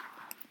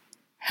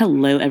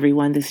Hello,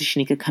 everyone. This is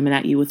Shanika coming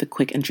at you with a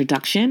quick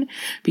introduction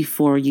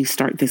before you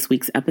start this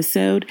week's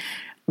episode.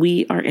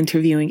 We are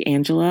interviewing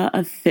Angela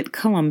of Fit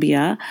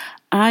Columbia.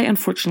 I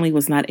unfortunately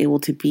was not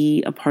able to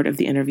be a part of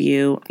the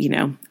interview.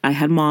 I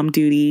had mom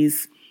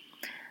duties.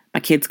 My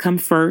kids come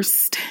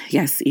first.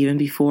 Yes, even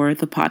before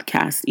the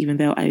podcast, even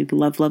though I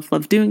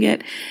love doing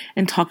it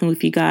and talking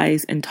with you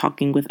guys and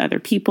talking with other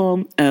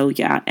people. Oh,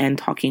 yeah, and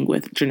talking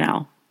with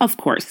Janelle, of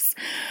course.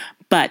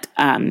 But,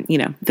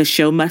 the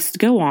show must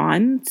go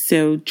on.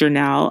 So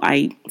Janelle,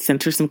 I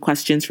sent her some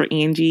questions for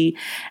Angie,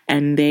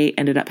 and they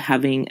ended up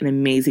having an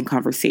amazing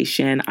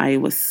conversation. I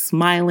was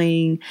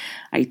smiling.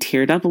 I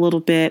teared up a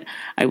little bit.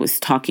 I was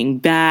talking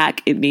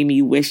back. It made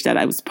me wish that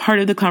I was part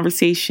of the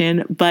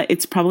conversation, but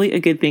it's probably a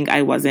good thing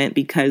I wasn't,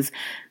 because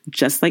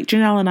just like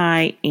Janelle and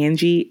I,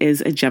 Angie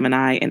is a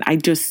Gemini, and I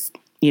just,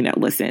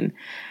 listen,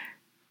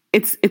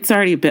 it's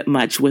already a bit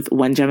much with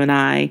one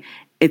Gemini.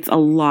 It's a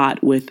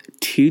lot with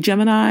two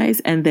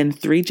Geminis and then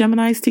three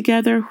Geminis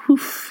together.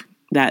 Whew,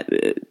 that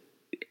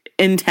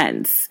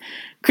intense.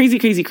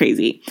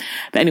 Crazy.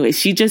 But anyway,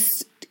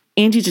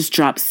 Angie just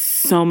drops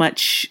so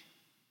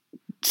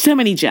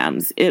many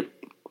gems.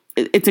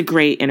 It's a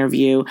great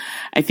interview.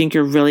 I think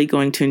you're really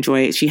going to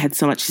enjoy it. She had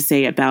so much to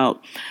say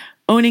about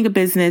owning a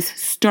business,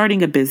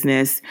 starting a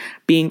business,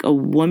 being a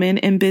woman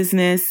in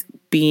business,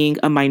 being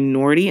a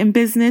minority in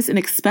business, and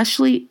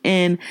especially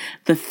in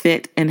the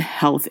fit and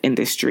health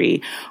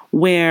industry,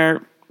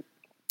 where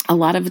a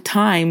lot of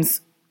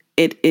times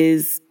it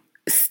is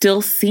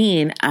still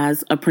seen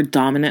as a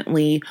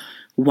predominantly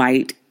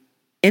white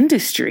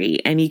industry.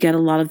 And you get a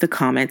lot of the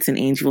comments, and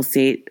Angie will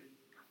say it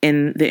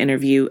in the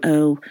interview,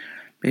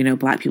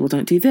 Black people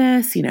don't do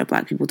this,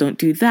 Black people don't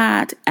do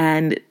that.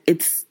 And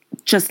it's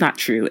just not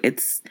true.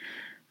 It's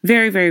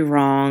very, very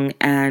wrong.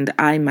 And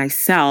I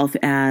myself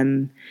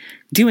am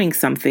doing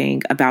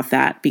something about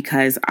that,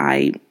 because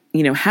I,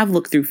 have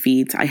looked through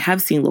feeds. I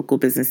have seen local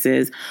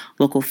businesses,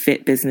 local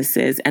fit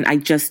businesses, and I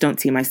just don't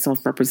see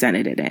myself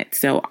represented in it.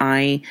 So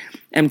I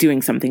am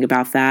doing something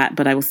about that,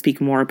 but I will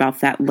speak more about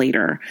that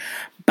later.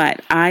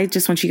 But I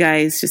just want you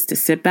guys just to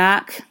sit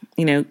back,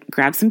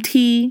 grab some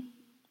tea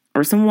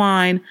or some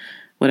wine,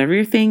 whatever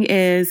your thing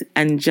is,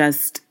 and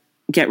just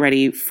get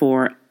ready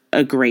for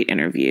a great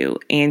interview.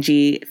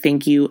 Angie,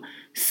 thank you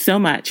so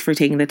much for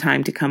taking the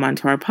time to come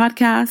onto our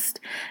podcast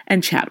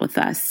and chat with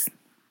us.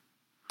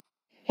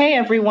 Hey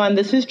everyone,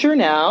 this is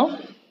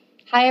Janelle.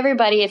 Hi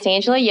everybody, it's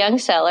Angela Young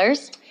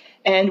Sellers.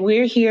 And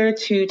we're here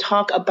to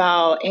talk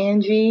about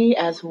Angie,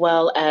 as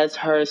well as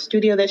her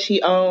studio that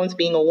she owns,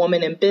 being a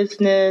woman in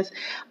business,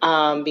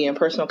 being a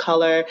personal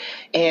color,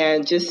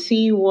 and just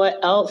see what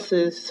else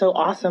is so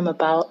awesome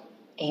about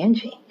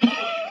Angie.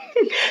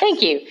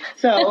 Thank you.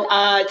 So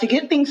to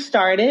get things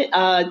started,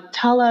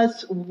 tell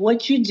us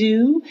what you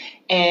do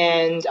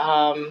and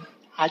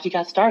how'd you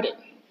got started?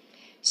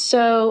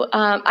 So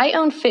I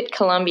own Fit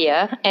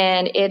Columbia,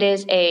 and it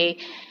is a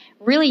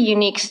really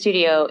unique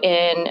studio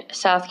in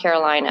South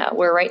Carolina.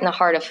 We're right in the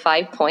heart of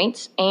 5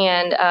 Points,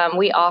 and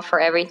we offer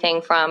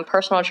everything from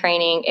personal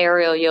training,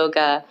 aerial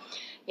yoga,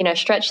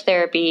 stretch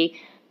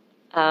therapy,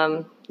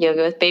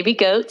 yoga with baby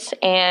goats,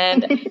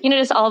 and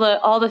just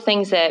all the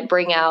things that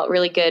bring out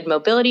really good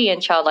mobility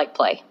and childlike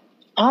play.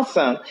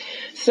 Awesome.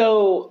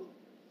 So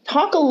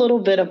talk a little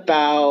bit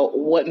about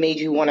what made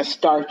you want to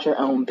start your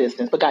own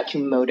business, what got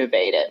you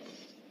motivated.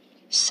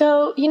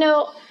 So,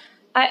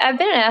 I've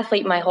been an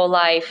athlete my whole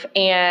life,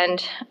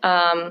 and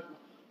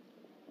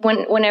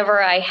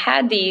whenever I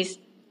had these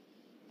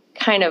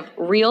kind of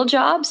real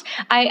jobs,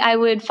 I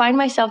would find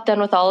myself done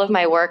with all of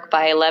my work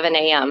by 11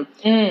 a.m.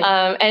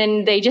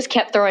 And they just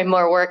kept throwing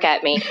more work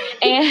at me.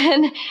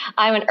 And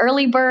I'm an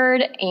early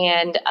bird,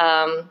 and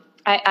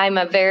I'm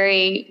a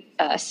very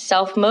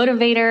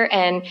self-motivator.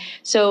 And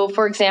so,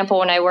 for example,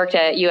 when I worked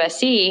at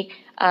USC,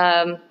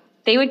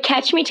 they would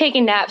catch me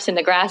taking naps in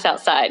the grass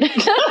outside.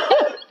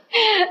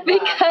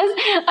 Because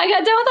I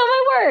got done with all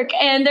my work,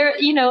 and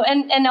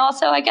and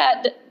also I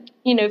got,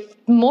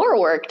 more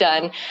work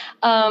done.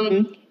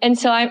 And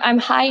so I'm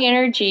high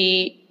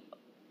energy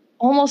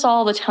almost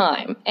all the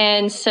time.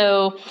 And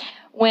so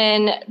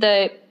when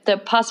the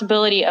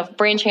possibility of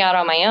branching out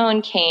on my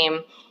own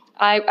came,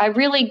 I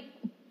really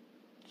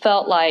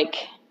felt like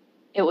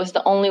it was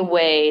the only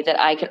way that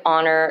I could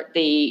honor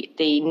the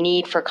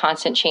need for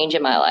constant change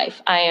in my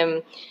life. I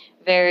am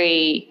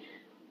very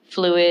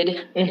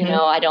fluid.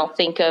 I don't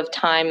think of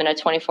time in a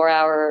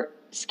 24-hour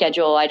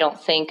schedule. I don't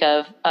think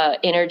of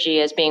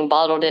energy as being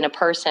bottled in a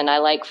person. I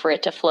like for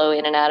it to flow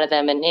in and out of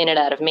them and in and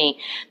out of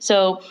me.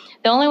 So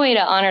the only way to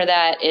honor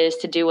that is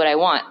to do what I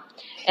want.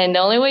 And the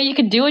only way you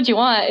can do what you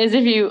want is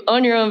if you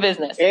own your own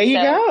business. There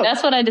you go.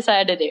 That's what I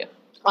decided to do.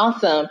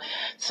 Awesome.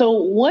 So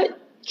what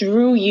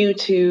drew you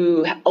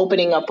to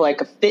opening up like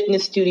a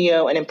fitness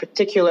studio, and in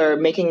particular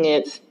making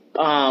it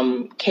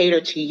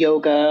cater to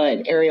yoga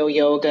and aerial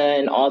yoga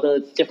and all the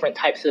different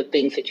types of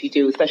things that you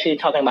do, especially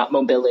talking about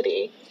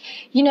mobility?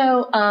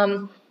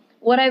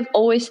 What I've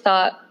always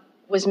thought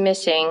was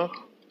missing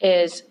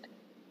is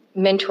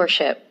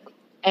mentorship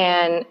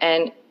and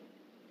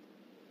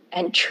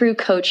true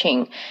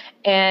coaching.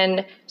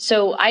 And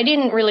so I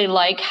didn't really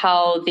like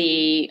how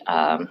the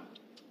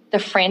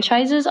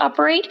franchises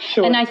operate.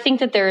 Sure. And I think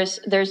that there's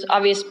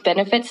obvious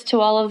benefits to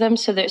all of them.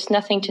 So there's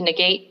nothing to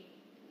negate,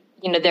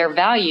 their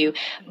value.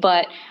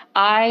 But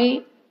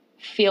I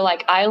feel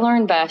like I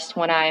learn best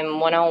when I'm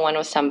one-on-one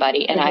with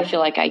somebody. And I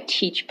feel like I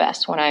teach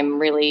best when I'm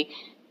really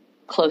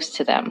close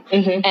to them.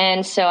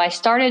 And so I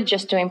started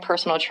just doing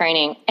personal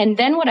training. And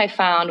then what I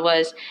found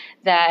was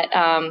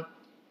that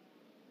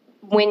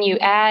when you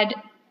add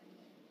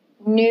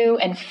new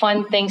and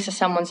fun things to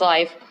someone's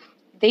life,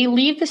 they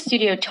leave the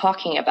studio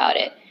talking about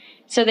it.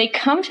 So they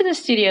come to the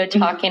studio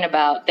talking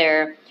about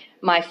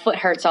my foot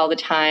hurts all the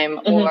time,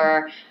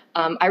 or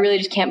I really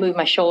just can't move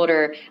my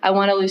shoulder. I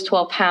want to lose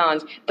 12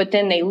 pounds. But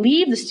then they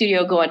leave the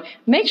studio going,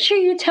 make sure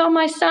you tell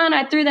my son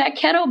I threw that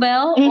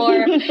kettlebell.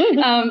 Or,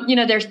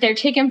 they're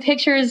taking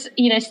pictures,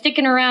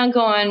 sticking around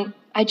going,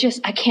 I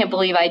can't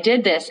believe I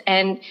did this.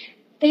 And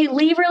they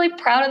leave really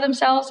proud of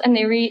themselves, and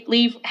they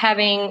leave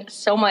having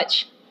so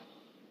much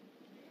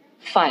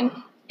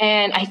fun.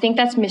 And I think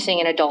that's missing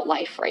in adult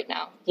life right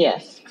now.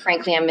 Yes.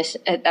 Frankly,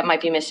 that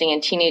might be missing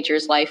in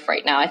teenagers' life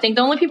right now. I think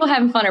the only people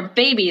having fun are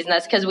babies, and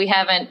that's because we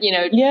haven't,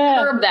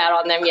 curbed that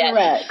on them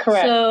yet.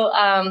 Correct. So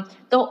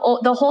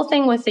the whole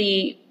thing with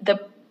the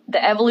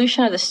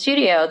evolution of the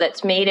studio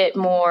that's made it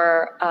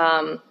more,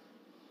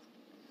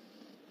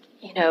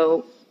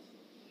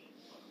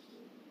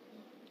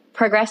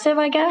 progressive,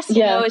 I guess.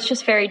 Yeah. It's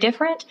just very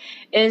different,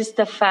 is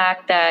the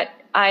fact that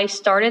I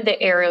started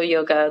the aerial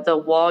yoga, the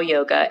wall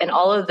yoga, and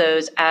all of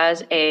those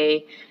as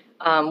a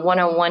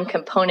one-on-one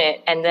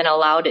component, and then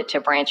allowed it to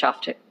branch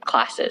off to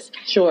classes.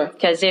 Sure.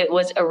 Because it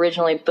was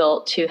originally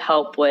built to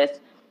help with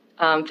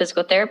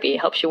physical therapy.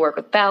 It helps you work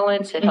with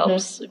balance. It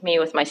helps me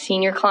with my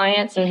senior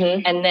clients.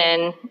 And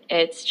then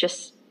it's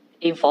just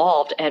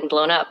evolved and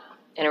blown up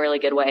in a really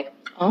good way.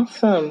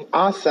 Awesome.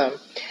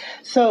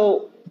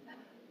 So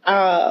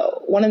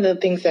one of the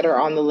things that are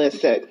on the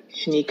list that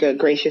Shanika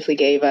graciously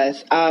gave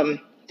us,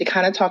 to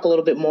kind of talk a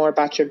little bit more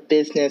about your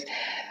business,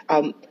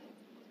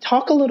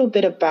 talk a little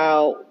bit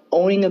about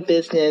owning a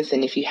business,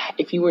 and if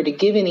you were to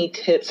give any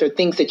tips or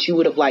things that you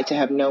would have liked to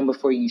have known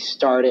before you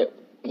started,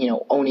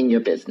 owning your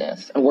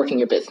business and working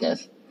your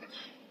business.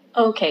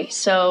 Okay,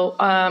 so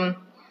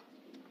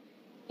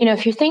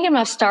if you're thinking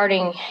about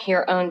starting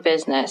your own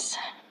business,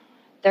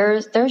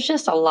 there's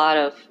just a lot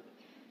of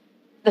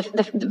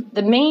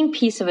the main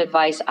piece of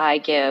advice I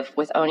give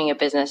with owning a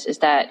business is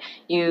that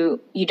you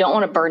don't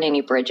want to burn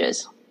any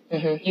bridges.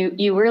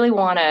 You really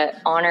want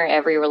to honor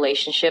every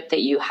relationship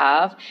that you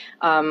have,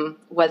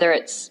 whether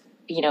it's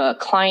a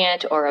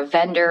client or a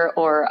vendor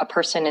or a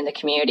person in the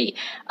community,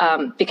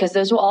 because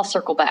those will all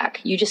circle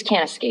back. You just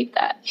can't escape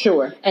that.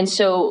 Sure. And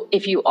so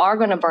if you are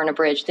going to burn a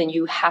bridge, then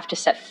you have to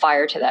set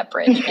fire to that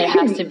bridge. It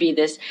has to be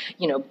this,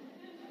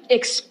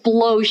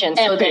 explosion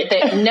so that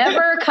it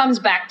never comes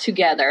back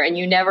together and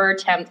you never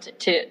attempt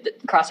to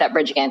cross that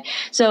bridge again.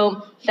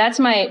 So that's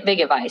my big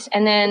advice.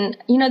 And then,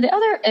 the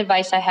other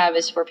advice I have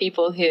is for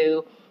people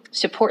who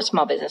support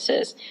small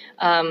businesses.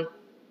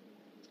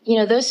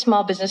 Those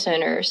small business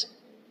owners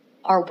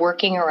are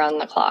working around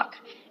the clock,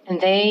 and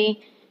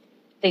they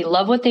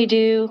love what they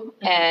do,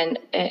 and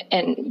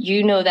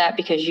that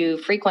because you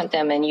frequent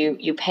them and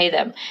you pay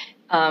them.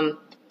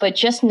 But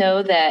just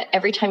know that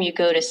every time you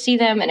go to see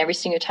them and every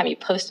single time you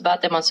post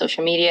about them on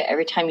social media,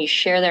 every time you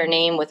share their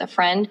name with a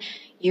friend,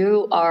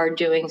 you are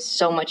doing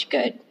so much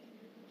good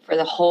for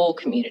the whole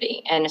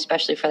community, and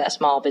especially for that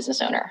small business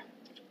owner.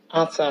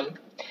 Awesome.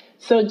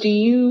 So do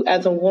you,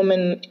 as a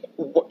woman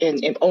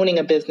in owning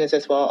a business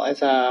as well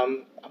as a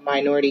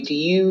minority, do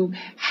you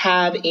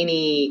have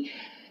any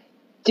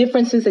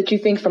differences that you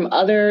think from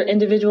other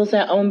individuals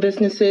that own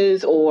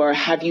businesses, or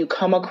have you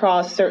come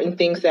across certain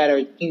things that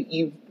are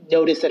you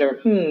notice that are,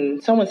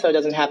 so-and-so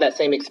doesn't have that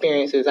same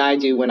experience as I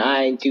do when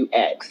I do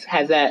X?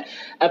 Has that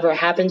ever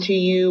happened to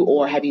you,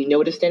 or have you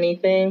noticed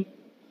anything?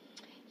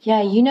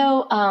 Yeah,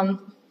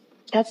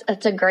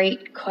 that's a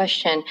great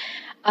question.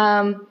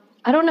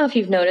 I don't know if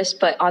you've noticed,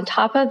 but on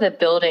top of the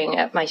building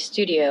at my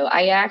studio,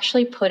 I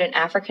actually put an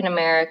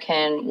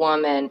African-American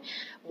woman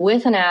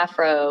with an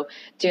afro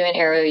doing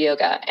aerial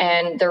yoga.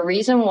 And the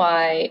reason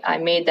why I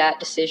made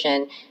that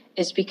decision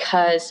is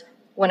because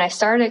when I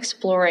started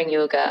exploring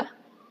yoga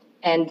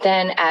and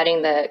then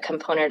adding the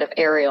component of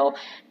aerial,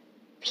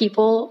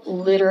 people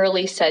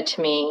literally said to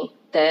me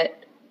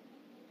that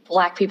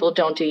Black people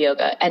don't do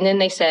yoga. And then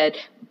they said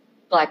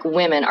Black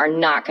women are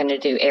not going to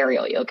do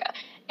aerial yoga.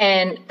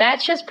 And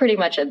that's just pretty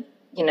much a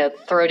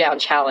throw down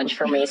challenge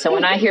for me. So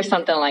when I hear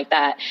something like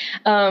that,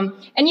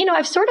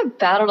 I've sort of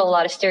battled a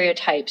lot of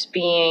stereotypes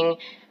being,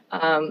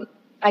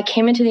 I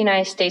came into the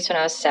United States when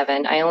I was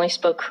 7. I only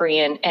spoke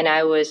Korean, and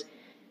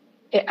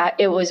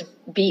it was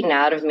beaten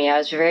out of me. I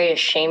was very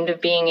ashamed of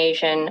being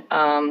Asian.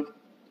 I'm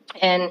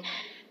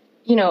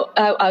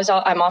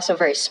also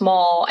very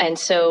small. And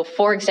so,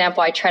 for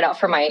example, I tried out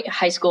for my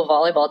high school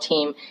volleyball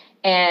team,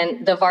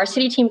 And the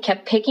varsity team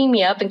kept picking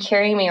me up and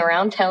carrying me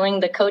around,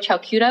 telling the coach how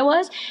cute I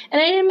was. And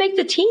I didn't make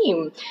the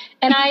team.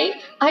 And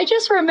I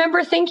just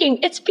remember thinking,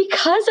 it's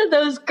because of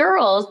those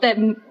girls that,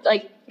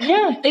 like,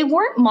 they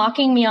weren't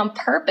mocking me on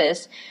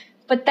purpose.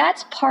 But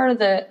that's part of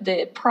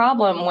the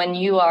problem when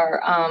you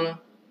are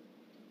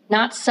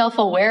not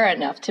self-aware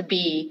enough to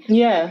be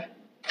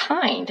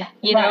kind,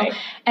 you know?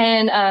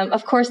 And,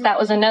 of course, that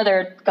was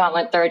another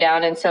gauntlet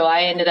throwdown. And so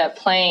I ended up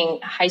playing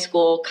high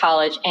school,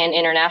 college, and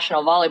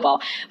international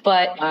volleyball.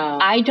 But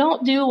I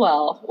don't do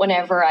well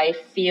whenever I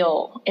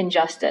feel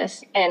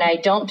injustice. And I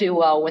don't do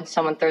well when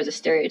someone throws a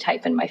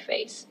stereotype in my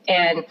face.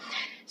 And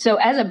so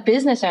as a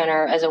business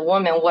owner, as a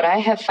woman, what I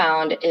have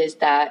found is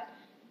that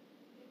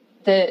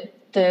the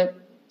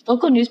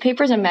local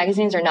newspapers and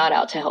magazines are not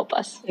out to help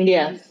us.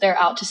 Yes. They're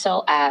out to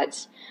sell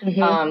ads.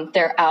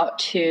 They're out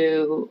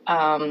to,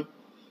 I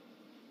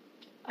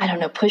don't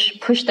know,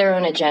 push their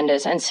own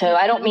agendas. And so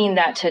I don't mean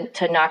that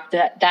to knock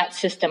that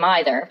system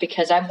either,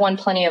 because I've won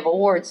plenty of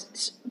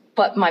awards.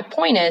 But my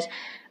point is,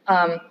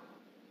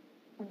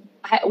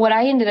 what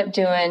I ended up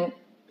doing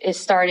is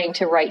starting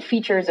to write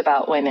features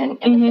about women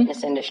in the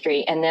fitness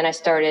industry. And then I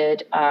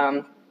started,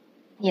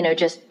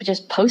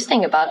 just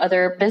posting about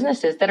other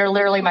businesses that are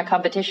literally my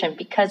competition,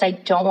 because I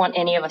don't want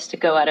any of us to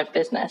go out of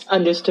business.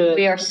 Understood.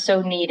 We are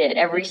so needed,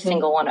 every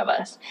single one of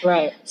us.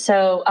 Right.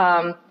 So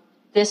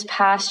this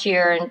past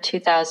year in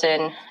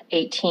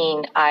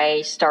 2018,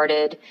 I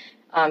started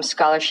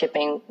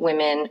scholarshiping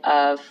women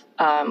of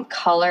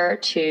color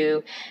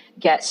to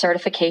get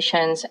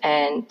certifications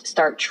and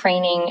start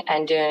training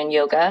and doing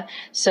yoga,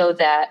 so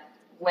that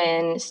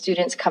when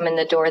students come in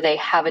the door, they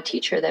have a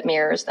teacher that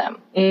mirrors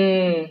them.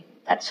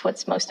 That's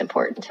what's most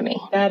important to me.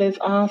 That is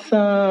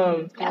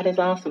awesome. That is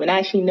awesome. And I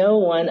actually know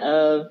one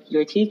of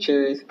your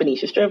teachers,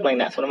 Venetia Stribling.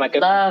 That's one of my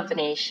good friends. Love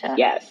Venetia.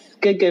 Yes.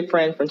 Good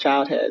friend from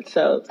childhood.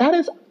 So that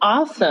is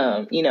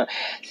awesome. You know,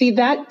 see,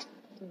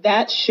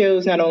 that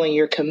shows not only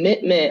your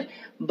commitment,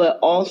 but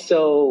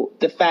also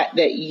the fact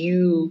that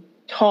you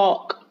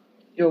talk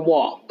your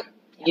walk.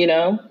 You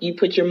know, you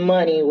put your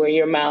money where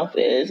your mouth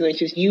is,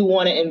 which is you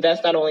want to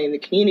invest not only in the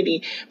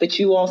community, but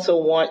you also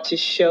want to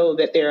show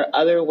that there are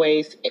other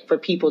ways for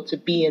people to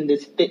be in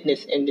this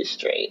fitness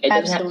industry. It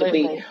doesn't have to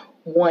be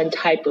one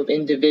type of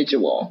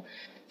individual.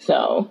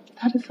 So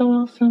that is so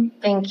awesome.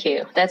 Thank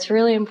you. That's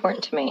really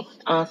important to me.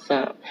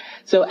 Awesome.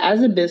 So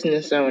as a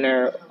business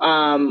owner,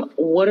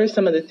 what are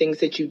some of the things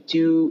that you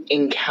do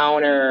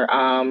encounter?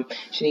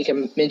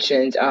 Shanika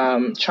mentioned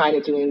trying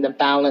to do the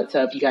balance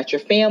of, you got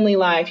your family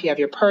life, you have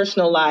your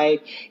personal life,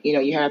 you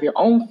know, you have your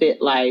own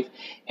fit life,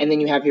 and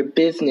then you have your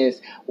business.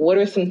 What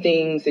are some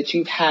things that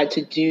you've had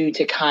to do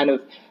to kind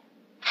of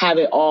have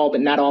it all,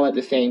 but not all at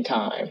the same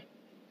time?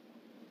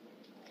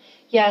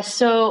 Yeah,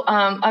 so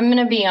I'm going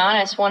to be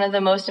honest. One of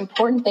the most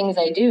important things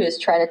I do is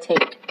try to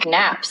take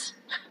naps.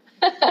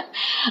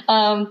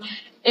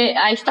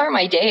 I start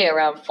my day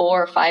around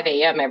 4 or 5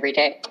 a.m. every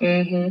day.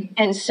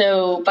 And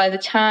so by the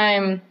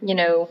time,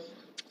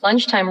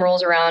 lunchtime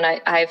rolls around,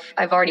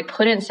 I've already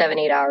put in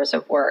 7-8 hours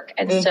of work.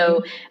 And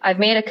so I've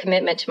made a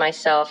commitment to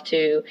myself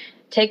to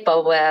take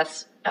bubble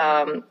baths,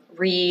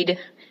 read,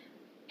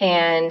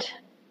 and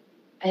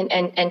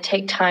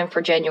take time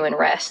for genuine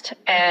rest.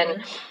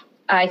 And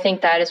I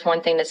think that is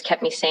one thing that's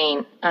kept me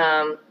sane.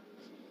 The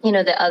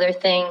other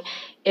thing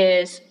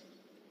is,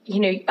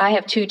 I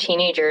have 2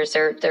 teenagers.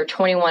 They're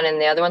 21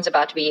 and the other one's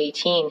about to be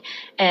 18.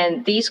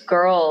 And these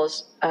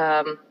girls,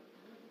 they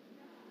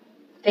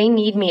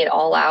need me at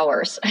all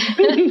hours,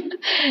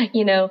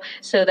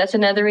 so that's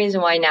another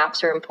reason why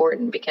naps are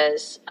important,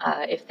 because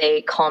if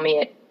they call me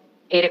at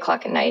 8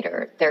 o'clock at night,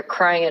 or they're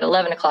crying at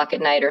 11 o'clock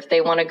at night, or if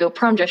they want to go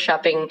prom dress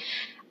shopping,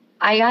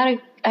 I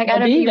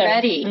gotta be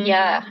ready.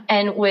 Yeah.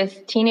 And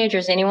with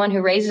teenagers, anyone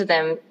who raises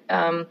them,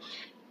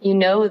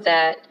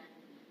 that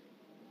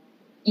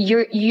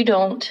you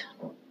don't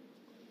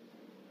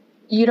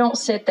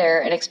sit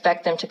there and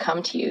expect them to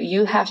come to you.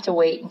 You have to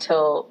wait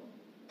until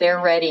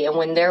they're ready. And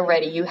when they're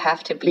ready, you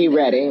have to be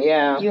ready.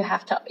 Yeah. You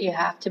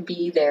have to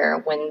be there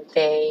when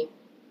they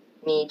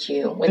need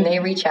you. When they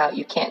reach out,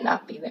 you can't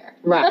not be there.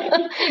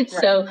 Right.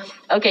 So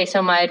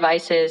my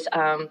advice is,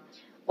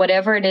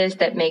 whatever it is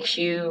that makes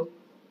you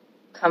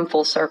come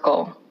full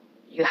circle,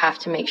 you have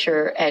to make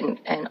sure and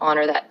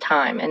honor that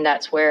time. And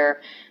that's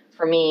where,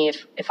 for me,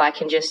 if I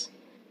can just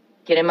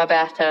get in my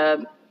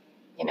bathtub,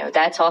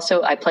 that's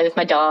also, I play with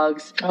my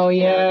dogs. Oh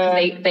yeah.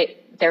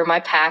 They're my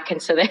pack.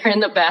 And so they're in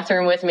the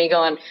bathroom with me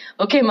going,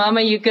 okay,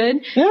 mama, you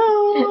good?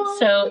 No.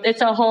 So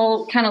it's a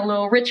whole kind of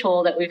little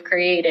ritual that we've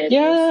created.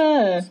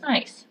 Yeah. It's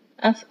nice.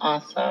 That's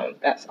awesome.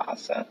 Let's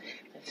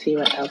see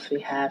what else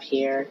we have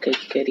here. Good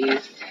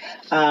goodies.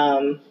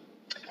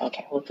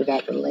 Okay, we'll do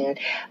that from land.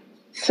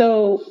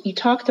 So you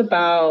talked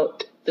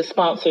about the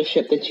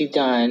sponsorship that you've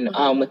done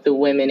with the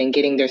women and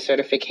getting their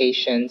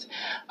certifications.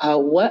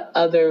 What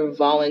other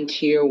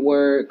volunteer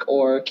work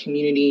or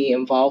community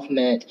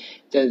involvement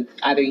does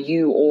either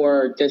you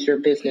or does your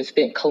business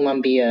Fit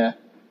Columbia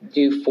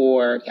do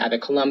for either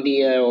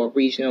Columbia or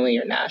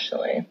regionally or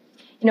nationally?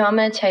 I'm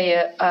going to tell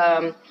you,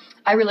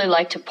 I really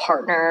like to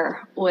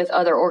partner with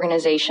other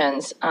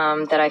organizations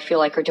that I feel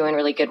like are doing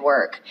really good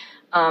work,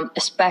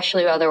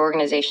 especially other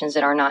organizations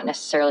that are not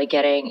necessarily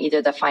getting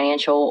either the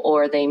financial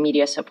or the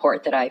media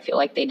support that I feel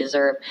like they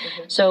deserve.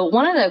 Mm-hmm. So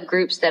one of the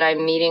groups that I'm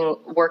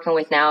working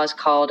with now is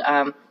called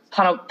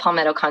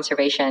Palmetto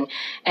Conservation,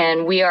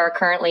 and we are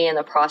currently in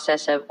the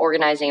process of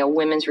organizing a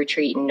women's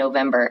retreat in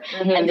November.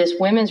 Mm-hmm. And this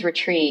women's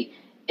retreat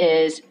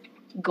is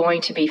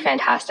going to be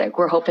fantastic.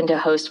 We're hoping to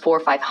host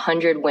 400 or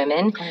 500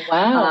 women. Oh,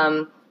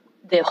 wow.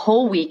 The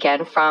whole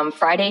weekend from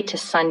Friday to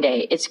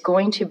Sunday. It's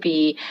going to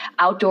be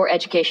outdoor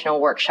educational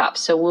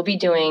workshops. So we'll be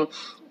doing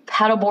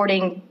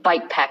paddleboarding,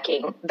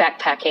 backpacking,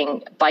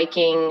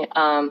 biking,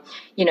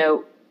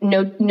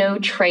 no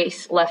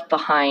trace left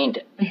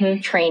behind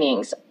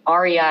trainings.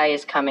 REI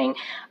is coming.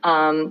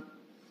 And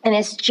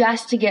it's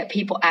just to get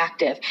people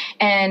active.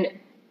 And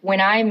when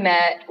I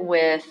met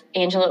with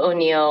Angela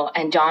O'Neill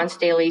and Dawn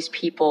Staley's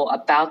people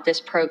about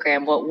this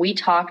program, what we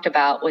talked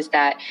about was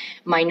that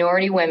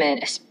minority women,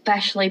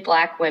 especially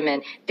Black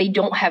women, they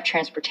don't have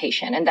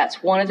transportation. And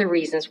that's one of the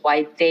reasons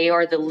why they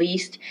are the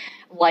least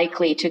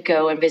likely to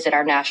go and visit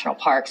our national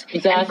parks.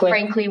 Exactly. And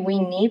frankly, we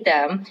need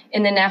them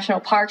in the national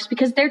parks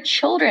because their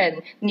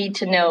children need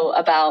to know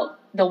about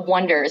the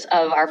wonders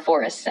of our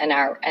forests and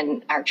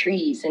our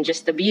trees and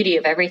just the beauty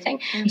of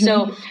everything. Mm-hmm.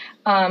 So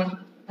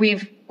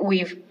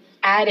we've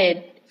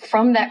added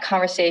from that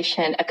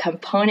conversation a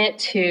component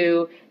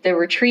to the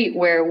retreat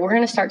where we're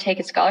going to start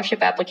taking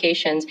scholarship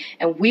applications,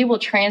 and we will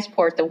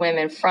transport the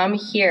women from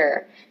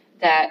here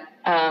that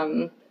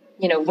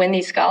win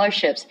these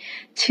scholarships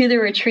to the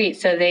retreat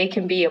so they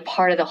can be a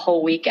part of the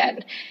whole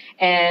weekend.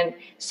 And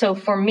so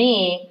for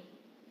me,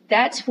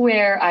 that's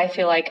where I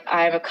feel like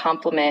I'm a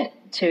compliment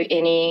to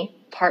any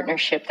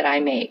partnership that I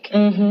make.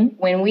 Mm-hmm.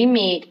 When we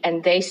meet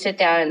and they sit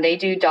down and they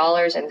do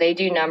dollars and they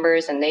do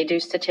numbers and they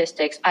do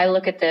statistics, I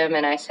look at them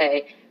and I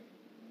say,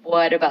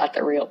 what about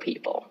the real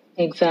people?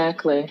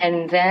 Exactly.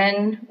 And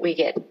then we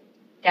get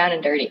down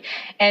and dirty.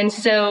 And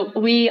so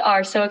we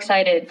are so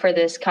excited for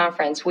this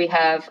conference. We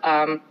have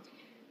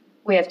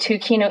 2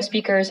 keynote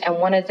speakers, and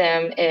one of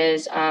them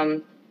is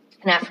an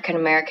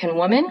African-American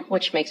woman,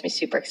 which makes me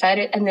super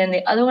excited. And then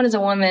the other one is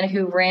a woman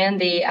who ran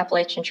the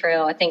Appalachian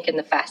Trail, I think, in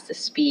the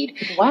fastest speed.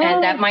 Wow.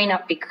 And that might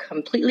not be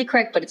completely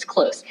correct, but it's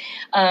close.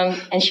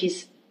 And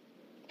she's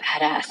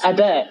badass. I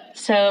bet.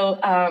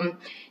 So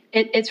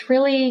it's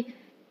really,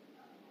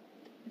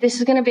 this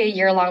is going to be a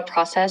year-long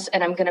process,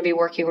 and I'm going to be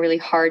working really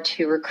hard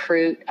to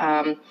recruit,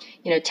 10,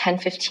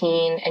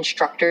 15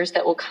 instructors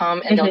that will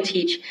come, and they'll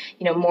teach,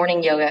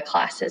 morning yoga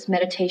classes,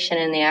 meditation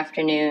in the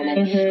afternoon.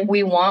 And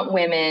we want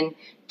women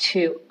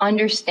to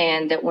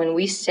understand that when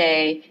we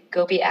say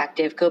go be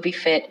active, go be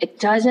fit, it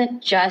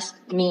doesn't just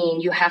mean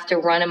you have to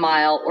run a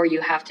mile or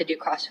you have to do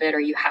CrossFit or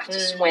you have to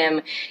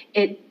swim.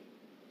 It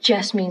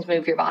just means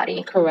move your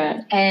body.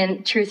 Correct.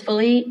 And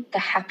truthfully, the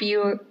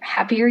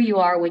happier you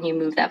are when you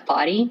move that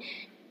body,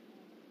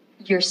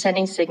 you're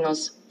sending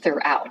signals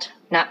throughout,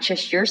 not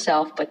just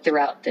yourself, but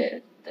throughout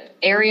the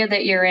area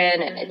that you're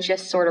in, and it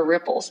just sort of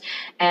ripples.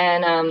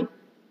 And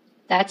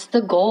that's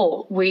the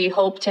goal. We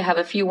hope to have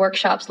a few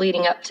workshops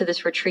leading up to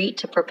this retreat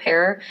to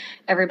prepare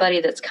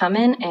everybody that's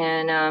coming.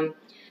 And,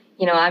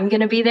 I'm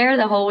going to be there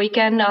the whole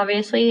weekend,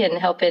 obviously, and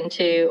helping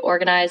to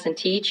organize and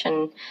teach.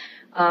 And,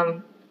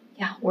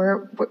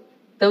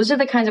 those are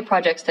the kinds of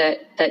projects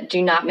that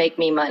do not make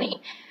me money.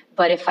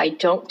 But if I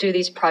don't do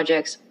these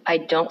projects, I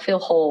don't feel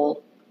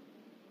whole,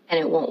 and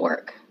it won't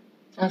work.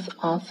 That's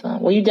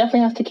awesome. Well, you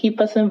definitely have to keep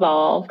us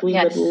involved. We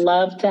would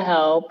love to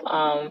help.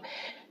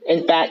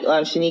 In fact,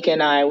 Shanika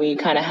and I, we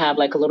kind of have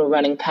like a little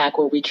running pack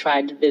where we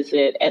try to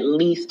visit at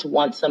least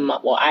once a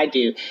month. Well, I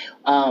do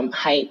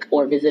hike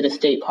or visit a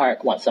state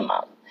park once a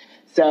month.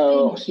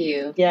 So thank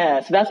you. Yeah,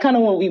 so that's kind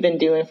of what we've been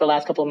doing for the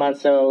last couple of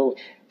months. So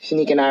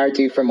Shanika and I are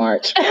due for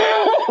March.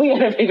 We got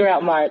to figure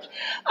out March.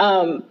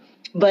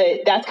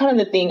 But that's kind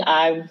of the thing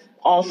I've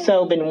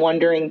also been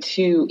wondering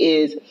too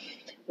is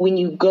when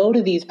you go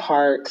to these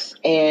parks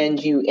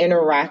and you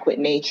interact with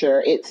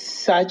nature, it's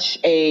such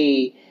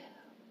a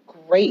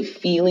great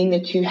feeling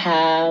that you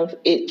have.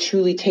 It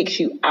truly takes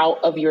you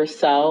out of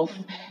yourself,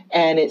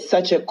 and it's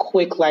such a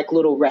quick, like,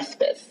 little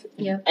respite.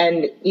 Yeah.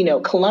 And,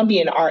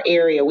 Columbia in our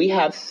area, we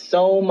have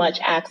so much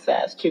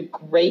access to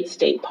great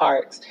state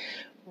parks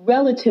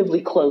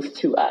relatively close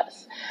to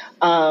us.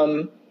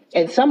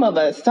 And some of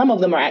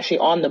them are actually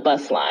on the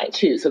bus line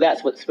too. So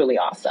that's what's really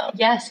awesome.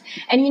 Yes.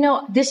 And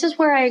this is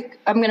where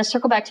I'm going to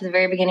circle back to the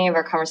very beginning of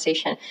our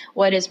conversation.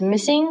 What is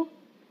missing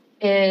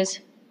is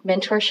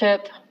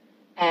mentorship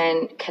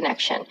and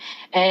connection.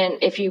 And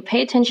if you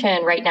pay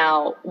attention right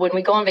now, when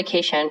we go on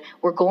vacation,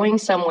 we're going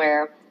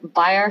somewhere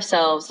by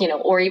ourselves,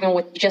 or even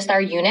with just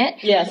our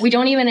unit. Yes. We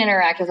don't even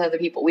interact with other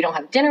people. We don't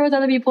have dinner with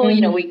other people.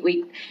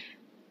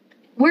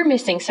 We're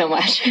missing so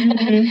much.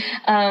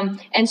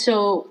 And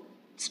so,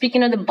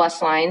 speaking of the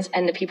bus lines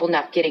and the people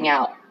not getting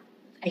out,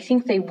 I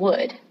think they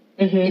would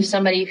if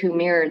somebody who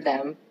mirrored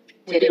them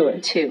did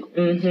it too.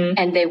 Mm-hmm.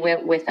 And they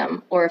went with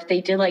them. Or if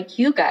they did like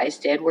you guys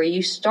did, where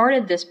you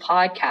started this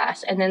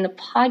podcast and then the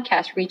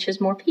podcast reaches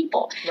more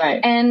people. Right.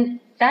 And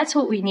that's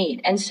what we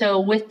need. And so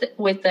with the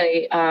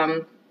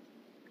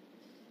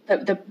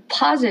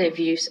positive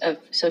use of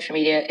social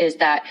media is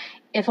that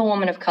if a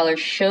woman of color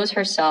shows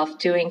herself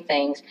doing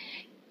things,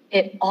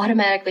 it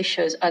automatically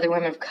shows other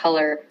women of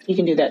color. You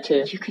can do that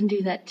too. You can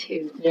do that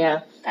too.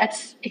 Yeah.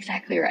 That's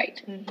exactly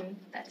right. Mm-hmm.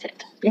 That's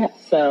it. Yeah.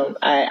 So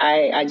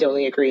I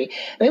totally agree.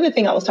 The other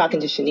thing I was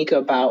talking to Shanika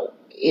about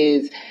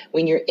is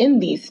when you're in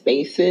these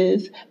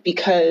spaces,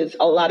 because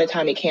a lot of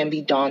time it can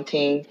be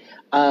daunting.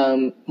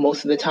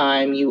 Most of the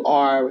time you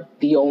are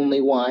the only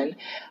one.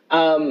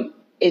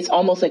 It's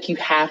almost like you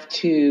have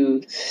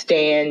to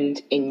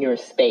stand in your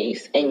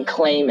space and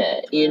claim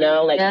it,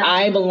 like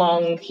I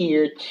belong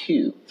here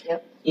too.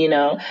 Yep.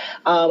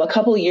 A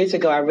couple of years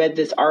ago, I read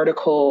this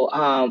article.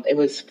 It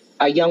was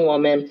a young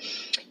woman,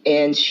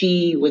 and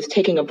she was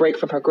taking a break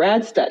from her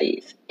grad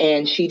studies,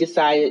 and she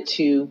decided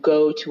to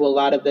go to a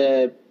lot of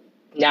the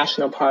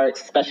national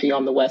parks, especially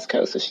on the West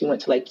Coast. So she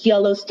went to like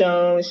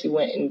Yellowstone. She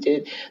went and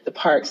did the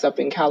parks up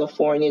in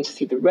California to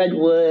see the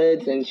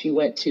redwoods, and she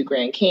went to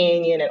Grand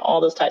Canyon and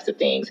all those types of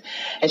things.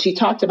 And she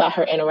talked about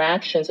her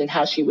interactions and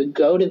how she would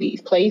go to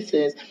these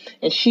places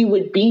and she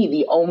would be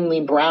the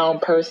only brown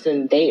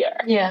person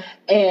there. Yeah.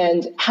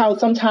 And how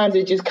sometimes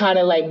it just kind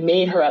of like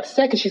made her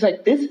upset because she's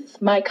like, this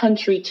is my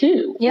country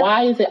too. Yep.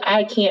 Why is it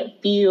I can't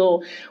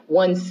feel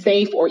one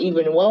safe or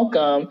even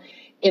welcome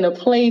in a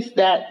place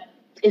that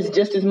is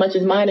just as much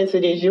as mine as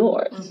it is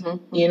yours,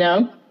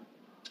 mm-hmm.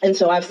 And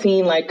so I've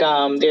seen like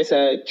there's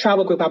a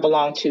travel group I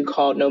belong to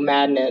called No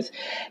Madness.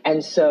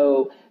 And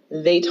so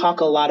they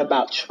talk a lot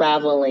about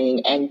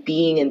traveling and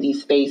being in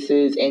these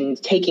spaces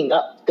and taking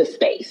up the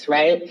space,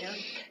 right? Yeah.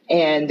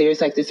 And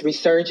there's like this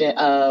resurgence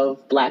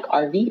of Black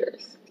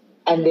RVers.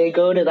 And they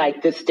go to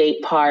like the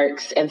state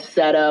parks and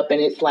set up, and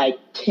it's like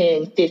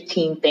 10,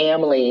 15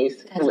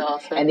 families. That's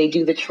awesome. And they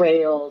do the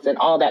trails and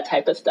all that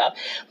type of stuff.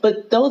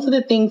 But those are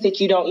the things that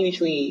you don't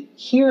usually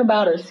hear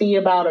about or see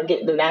about or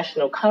get the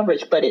national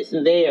coverage, but it's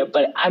there.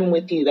 But I'm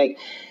with you, like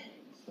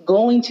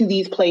going to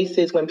these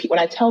places when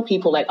I tell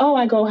people like, oh,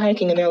 I go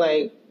hiking, and they're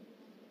like,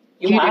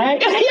 you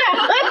hike? Yeah.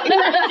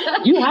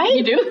 You hike?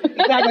 You do?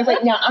 Exactly. It's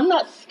like, now I'm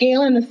not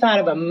scaling the side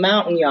of a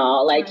mountain,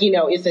 y'all. Like,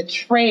 it's a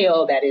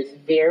trail that is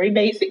very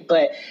basic,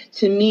 but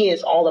to me,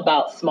 it's all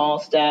about small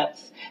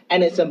steps,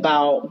 and it's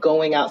about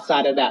going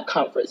outside of that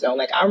comfort zone.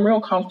 Like, I'm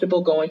real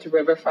comfortable going to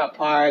Riverfront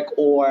Park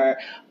or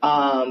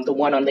the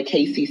one on the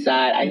KC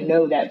side. I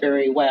know that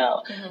very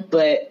well. Mm-hmm.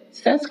 But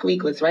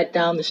Sesquique was right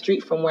down the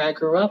street from where I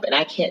grew up, and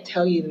I can't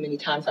tell you the many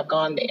times I've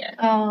gone there.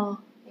 Oh,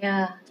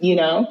 yeah.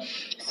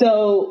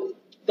 So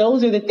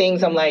those are the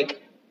things I'm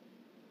like,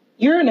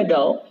 you're an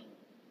adult.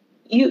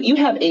 You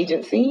have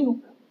agency.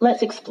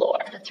 Let's explore.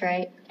 That's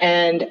right.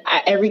 And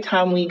every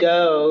time we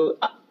go,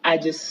 I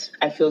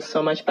feel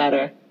so much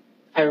better.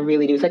 I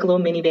really do. It's like a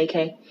little mini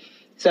vacay.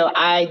 So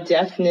I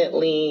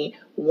definitely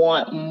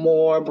want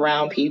more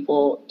brown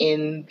people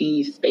in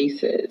these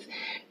spaces.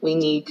 We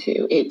need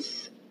to.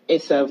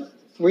 It's a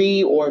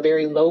free or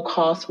very low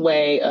cost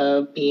way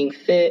of being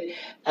fit,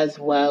 as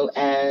well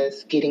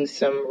as getting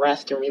some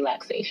rest and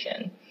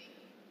relaxation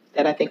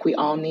that I think we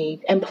all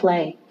need, and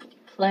play.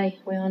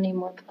 We all need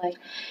more play.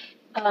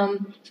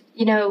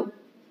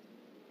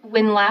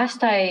 When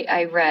last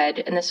I read,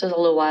 and this was a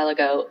little while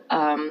ago,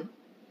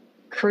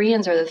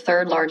 Koreans are the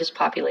third largest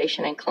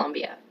population in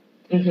Colombia.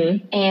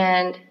 Mm-hmm.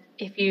 And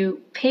if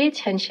you pay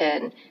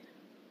attention,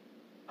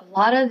 a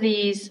lot of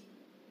these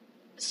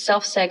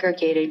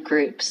self-segregated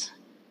groups,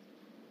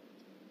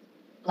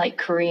 like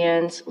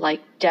Koreans,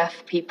 like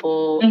deaf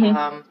people,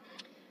 mm-hmm.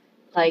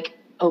 like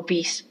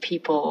obese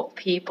people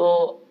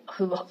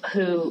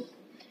who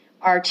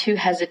are too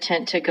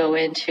hesitant to go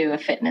into a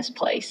fitness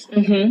place.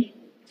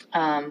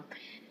 Mm-hmm.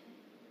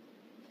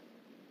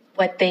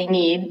 What they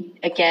need,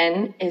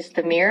 again, is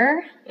the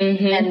mirror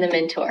mm-hmm. and the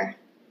mentor.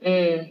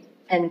 Mm.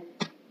 And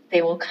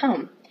they will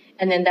come.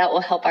 And then that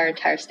will help our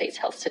entire state's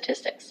health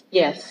statistics.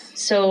 Yes.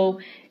 So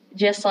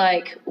just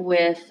like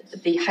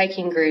with the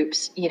hiking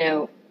groups,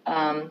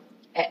 and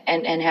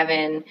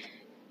having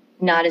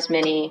not as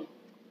many,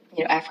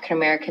 African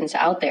Americans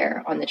out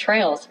there on the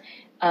trails,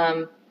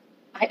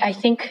 I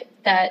think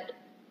that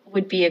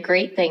would be a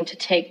great thing to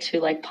take to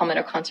like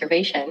Palmetto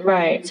Conservation,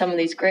 right? Some of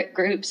these great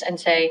groups, and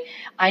say,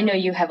 I know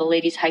you have a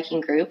ladies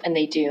hiking group, and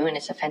they do, and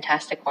it's a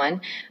fantastic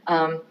one.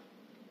 It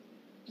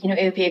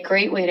would be a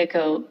great way to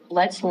go.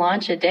 Let's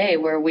launch a day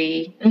where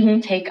we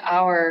mm-hmm. take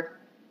our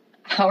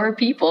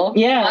people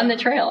on the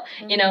trail,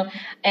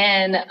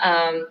 and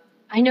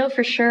I know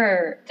for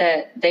sure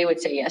that they would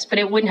say yes, but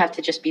it wouldn't have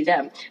to just be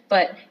them.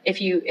 But if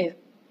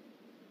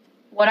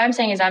what I'm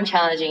saying is I'm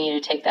challenging you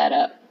to take that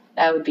up.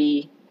 That would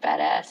be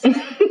badass.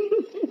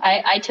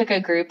 I took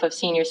a group of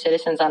senior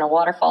citizens on a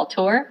waterfall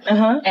tour,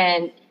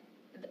 and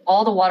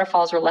all the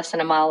waterfalls were less than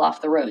a mile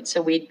off the road.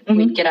 So we'd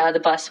get out of the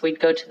bus, we'd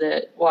go to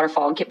the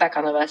waterfall, get back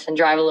on the bus, and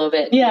drive a little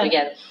bit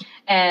again.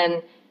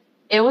 And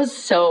It was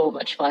so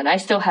much fun. I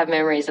still have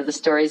memories of the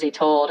stories they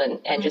told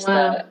and just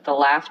the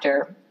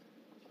laughter.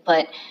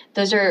 But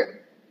those are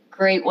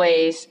great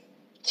ways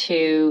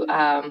to,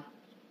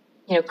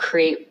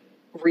 create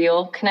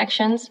real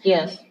connections.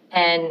 Yes.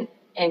 And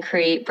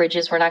create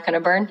bridges we're not going to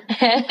burn.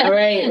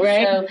 Right.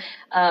 So,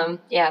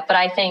 but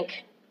I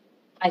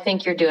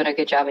think you're doing a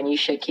good job, and you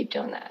should keep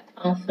doing that.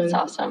 Awesome. It's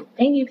awesome.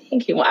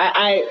 Thank you. Well,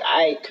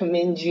 I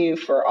commend you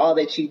for all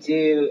that you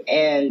do,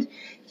 and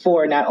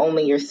for not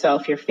only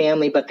yourself, your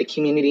family, but the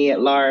community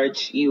at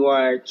large. You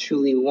are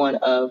truly one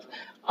of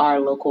our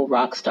local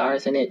rock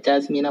stars, and it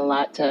does mean a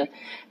lot to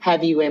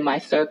have you in my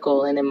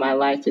circle and in my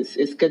life.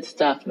 It's good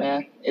stuff,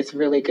 man. It's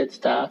really good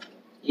stuff.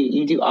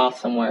 You do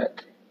awesome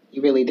work.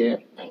 You really do.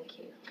 Thank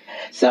you.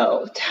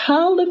 So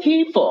tell the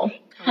people,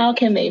 how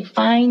can they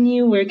find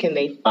you? Where can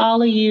they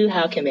follow you?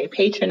 How can they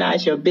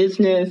patronize your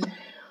business?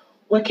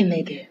 What can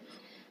they do?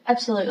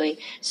 Absolutely.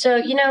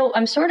 So,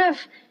 I'm sort of,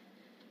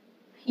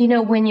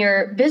 when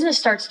your business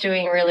starts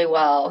doing really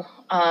well,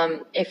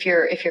 if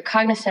you're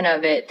cognizant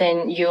of it,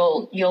 then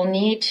you'll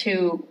need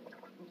to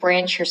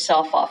branch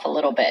yourself off a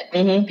little bit,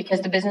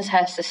 because the business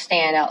has to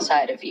stand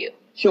outside of you.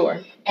 Sure.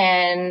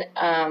 And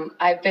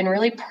I've been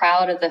really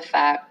proud of the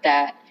fact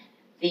that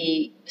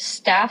the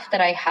staff that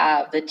I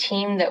have, the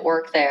team that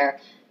work there,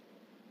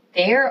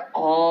 they're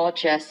all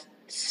just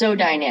so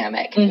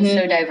dynamic and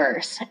so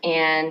diverse.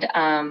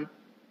 And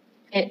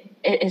it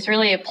is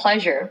really a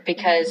pleasure,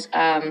 because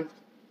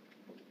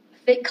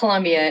Fit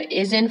Columbia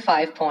is in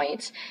 5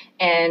 Points,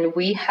 and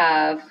we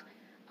have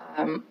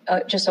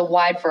just a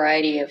wide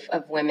variety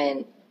of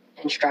women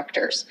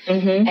instructors,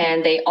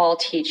 and they all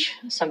teach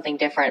something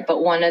different.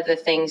 But one of the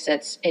things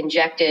that's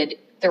injected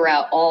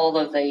throughout all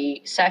of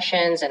the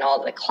sessions and all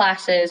of the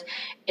classes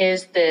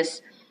is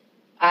this: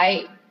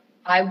 I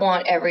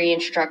want every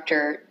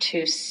instructor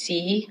to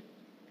see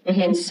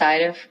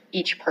inside of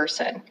each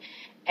person.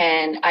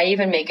 And I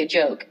even make a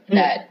joke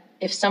that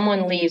if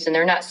someone leaves and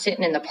they're not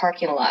sitting in the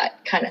parking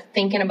lot kind of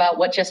thinking about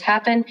what just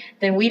happened,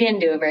 then we didn't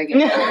do a very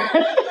good job.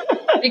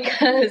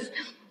 Because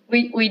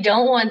we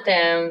don't want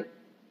them,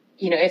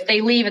 if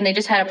they leave and they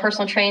just had a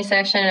personal training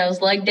session and it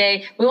was leg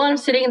day, we want them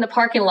sitting in the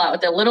parking lot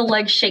with their little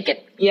legs shaking.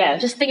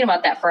 Yes. Just thinking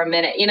about that for a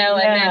minute, And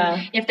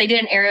then if they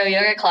did an aerial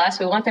yoga class,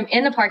 we want them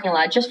in the parking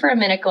lot just for a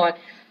minute going,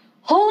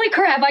 holy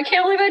crap, I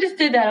can't believe I just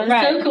did that. It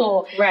was so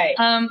cool. Right.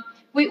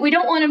 We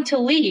don't want them to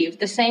leave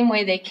the same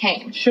way they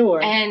came.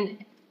 Sure.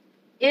 And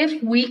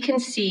if we can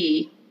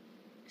see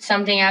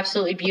something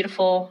absolutely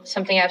beautiful,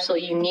 something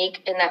absolutely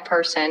unique in that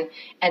person,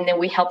 and then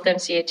we help them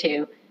see it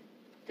too,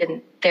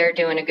 then they're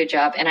doing a good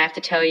job. And I have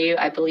to tell you,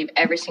 I believe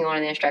every single one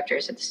of the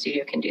instructors at the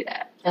studio can do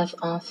that. That's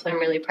awesome. I'm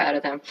really proud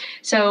of them.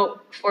 So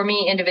for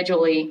me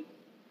individually,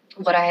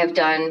 what I have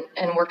done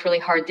and worked really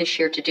hard this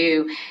year to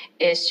do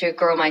is to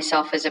grow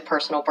myself as a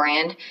personal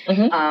brand.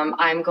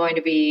 I'm going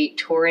to be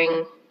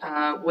touring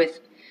with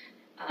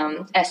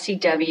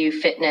SCW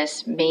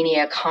Fitness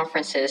Mania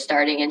conferences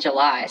starting in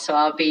July. So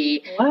I'll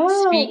be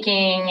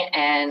speaking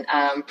and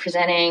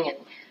presenting, and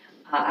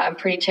I'm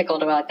pretty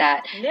tickled about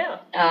that. Yeah.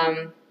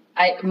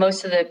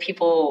 Most of the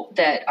people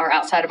that are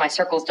outside of my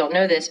circles don't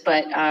know this,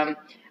 but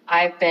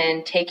I've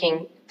been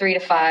taking 3 to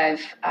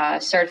 5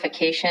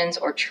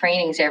 certifications or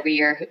trainings every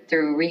year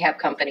through rehab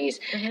companies,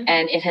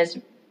 and it has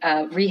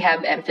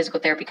rehab and physical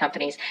therapy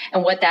companies.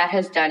 And what that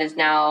has done is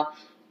now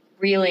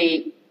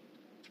really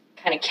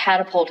kind of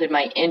catapulted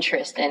my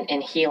interest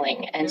in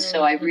healing. And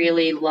so I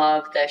really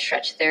love the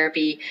stretch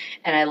therapy,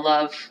 and I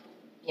love,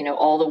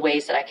 all the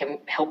ways that I can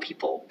help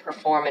people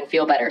perform and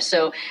feel better.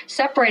 So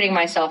separating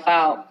myself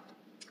out,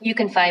 you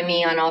can find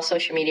me on all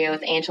social media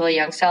with Angela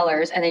Young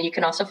Sellers, and then you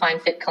can also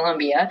find Fit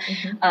Columbia.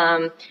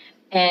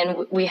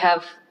 And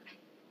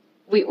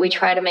we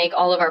try to make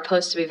all of our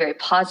posts to be very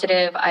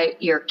positive.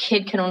 Your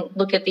kid can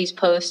look at these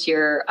posts,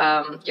 your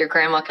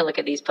grandma can look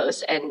at these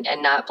posts and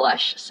not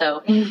blush.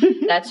 So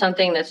that's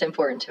something that's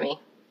important to me.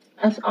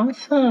 That's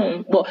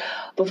awesome. Well,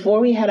 before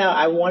we head out,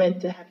 I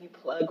wanted to have you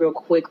plug real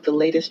quick the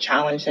latest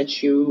challenge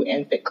that you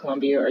and Fit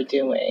Columbia are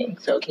doing.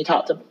 So can you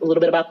talk a little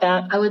bit about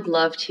that? I would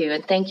love to,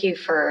 and thank you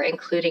for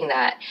including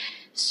that.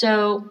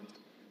 So,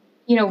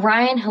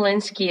 Ryan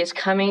Helinski is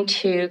coming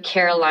to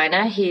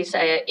Carolina. He's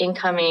an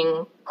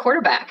incoming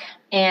quarterback,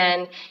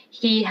 and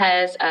he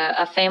has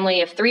a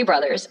family of 3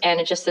 brothers,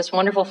 and just this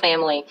wonderful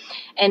family.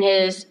 And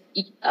his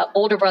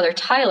older brother,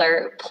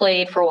 Tyler,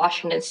 played for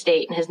Washington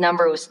State, and his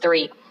number was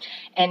 3.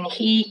 And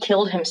he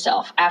killed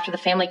himself after the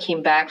family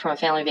came back from a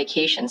family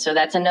vacation. So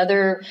that's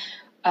another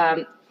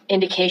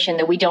indication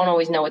that we don't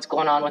always know what's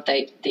going on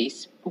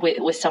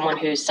with someone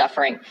who's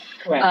suffering.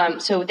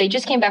 So they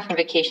just came back from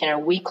vacation,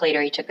 and a week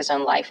later he took his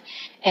own life.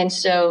 And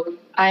so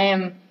I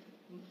am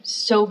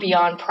so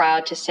beyond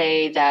proud to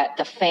say that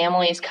the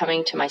family is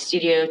coming to my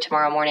studio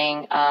tomorrow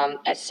morning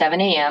at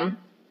 7 a.m.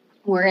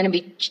 We're going to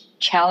be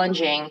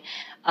challenging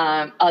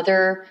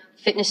other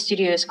fitness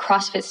studios,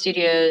 CrossFit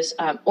studios,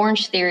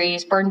 Orange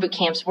Theories, Burn Boot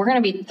Camps. We're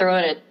going to be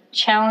throwing a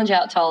challenge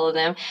out to all of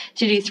them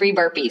to do 3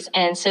 burpees.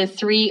 And so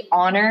 3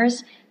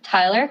 honors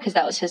Tyler, because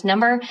that was his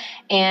number.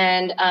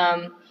 And,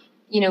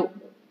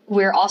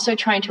 we're also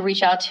trying to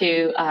reach out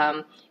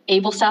to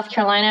Able, South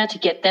Carolina, to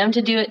get them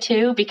to do it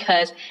too,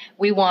 because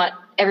we want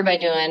everybody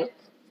doing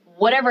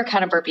whatever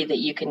kind of burpee that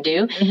you can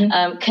do.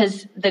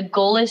 Because the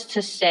goal is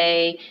to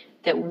say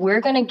that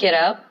we're going to get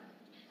up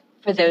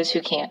for those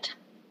who can't.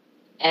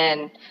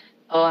 And,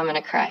 I'm going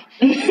to cry.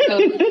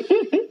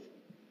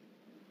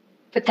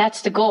 But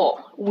that's the goal.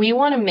 We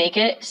want to make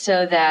it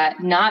so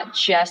that not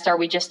just are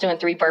we just doing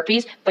 3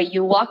 burpees, but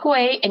you walk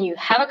away and you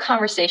have a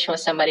conversation with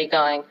somebody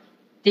going,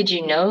 did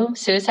you know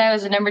suicide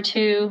was the number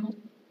 2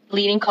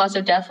 leading cause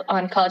of death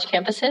on college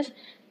campuses?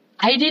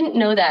 I didn't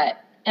know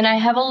that. And I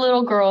have a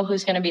little girl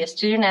who's going to be a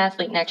student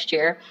athlete next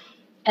year.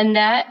 And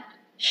that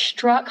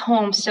struck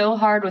home so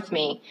hard with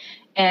me.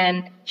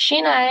 And she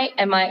and I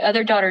and my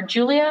other daughter,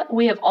 Julia,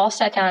 we have all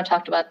sat down and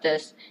talked about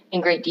this in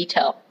great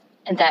detail.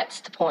 And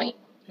that's the point.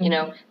 You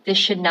know, this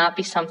should not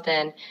be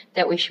something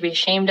that we should be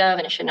ashamed of,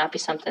 and it should not be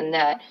something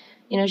that,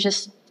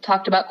 just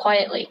talked about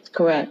quietly.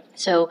 Correct.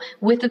 So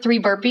with the 3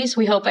 burpees,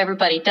 we hope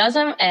everybody does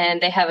them and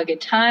they have a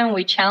good time.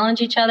 We challenge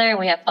each other and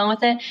we have fun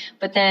with it.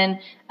 But then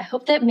I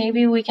hope that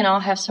maybe we can all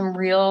have some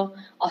real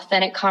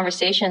authentic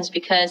conversations,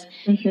 because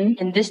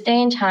in this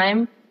day and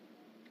time,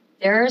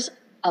 there's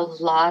a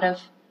lot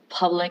of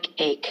public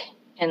ache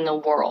in the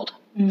world,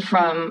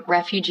 from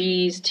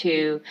refugees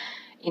to,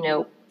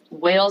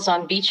 whales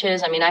on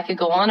beaches. I mean, I could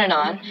go on and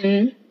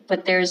on,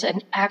 but there's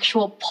an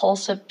actual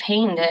pulse of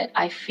pain that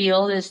I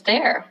feel is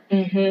there.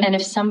 And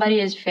if somebody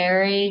is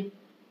very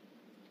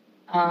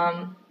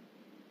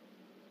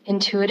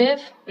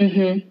intuitive,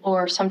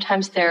 or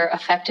sometimes they're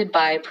affected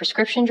by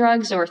prescription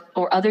drugs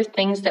or other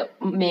things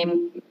that may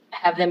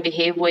have them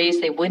behave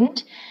ways they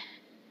wouldn't,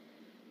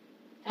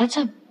 that's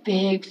a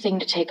big thing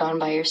to take on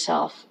by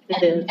yourself.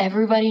 And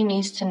everybody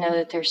needs to know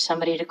that there's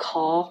somebody to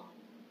call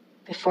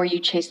before you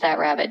chase that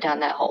rabbit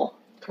down that hole.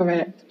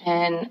 Correct.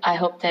 And I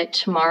hope that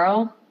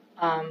tomorrow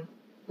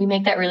we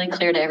make that really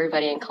clear to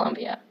everybody in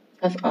Columbia.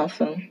 That's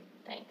awesome.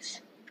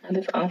 Thanks. That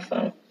is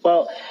awesome.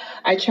 Well,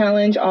 I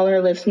challenge all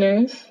our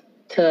listeners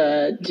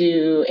to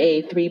do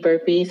a 3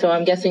 burpee. So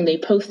I'm guessing they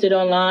post it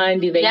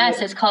online. Do they?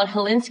 Yes, it's called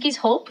Helinski's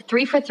Hope,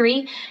 3 for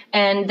 3.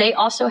 And they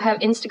also have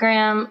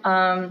Instagram,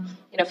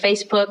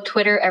 Facebook,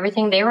 Twitter,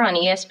 everything. They were on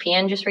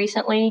ESPN just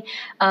recently.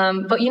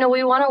 But,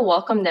 we want to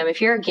welcome them. If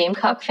you're a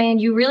Gamecock fan,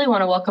 you really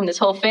want to welcome this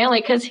whole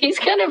family, because he's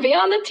going to be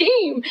on the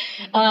team.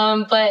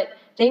 But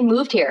they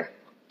moved here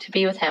to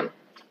be with him.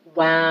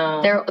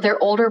 Wow. Their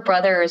older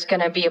brother is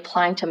going to be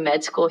applying to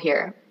med school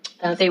here.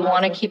 They awesome.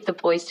 Want to keep the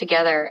boys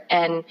together.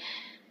 And,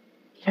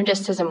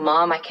 just as a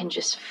mom, I can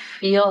just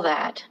feel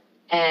that.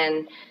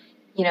 And,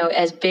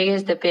 as big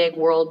as the big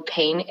world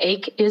pain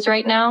ache is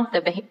right now,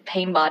 the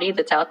pain body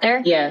that's out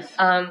there. Yes.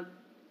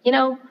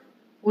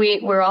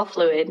 We're all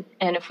fluid.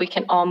 And if we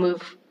can all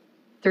move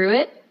through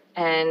it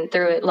and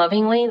through it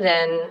lovingly,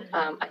 then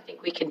I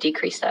think we can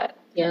decrease that.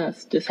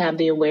 Yes. Just have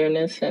the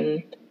awareness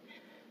and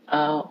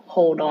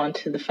hold on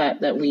to the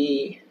fact that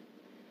we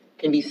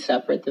can be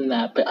separate than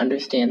that, but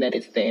understand that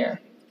it's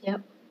there.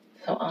 Yep.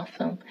 So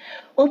awesome.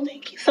 Well,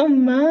 thank you so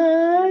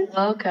much.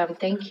 Welcome.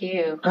 Thank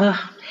you.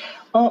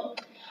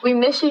 We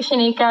miss you,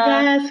 Shanika.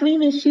 Yes, we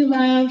miss you,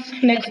 love.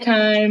 Next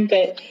time,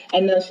 but I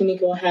know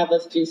Shanika will have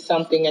us do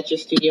something at your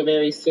studio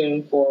very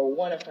soon for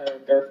one of her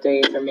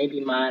birthdays, or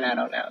maybe mine. I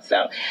don't know.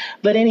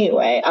 But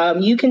anyway,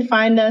 you can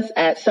find us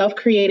at Self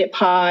Created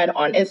Pod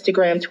on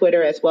Instagram,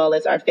 Twitter, as well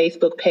as our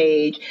Facebook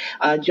page.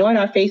 Join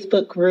our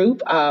Facebook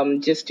group.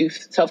 Just do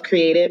Self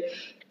Created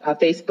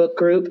Facebook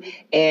group,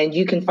 and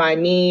you can find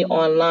me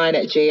online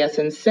at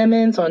JSN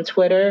Simmons on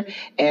Twitter,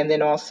 and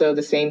then also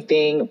the same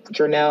thing,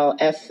 Jernell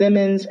S.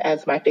 Simmons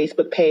as my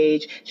Facebook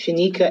page.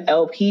 Shanika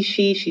L.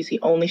 Pishi, she's the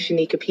only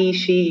Shanika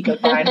Pishi. You can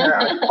find her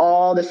on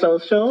all the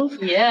socials.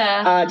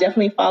 Yeah.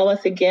 Definitely follow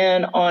us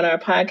again on our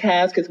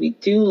podcast, because we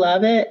do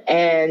love it.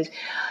 And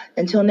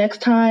until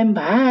next time,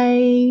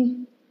 bye.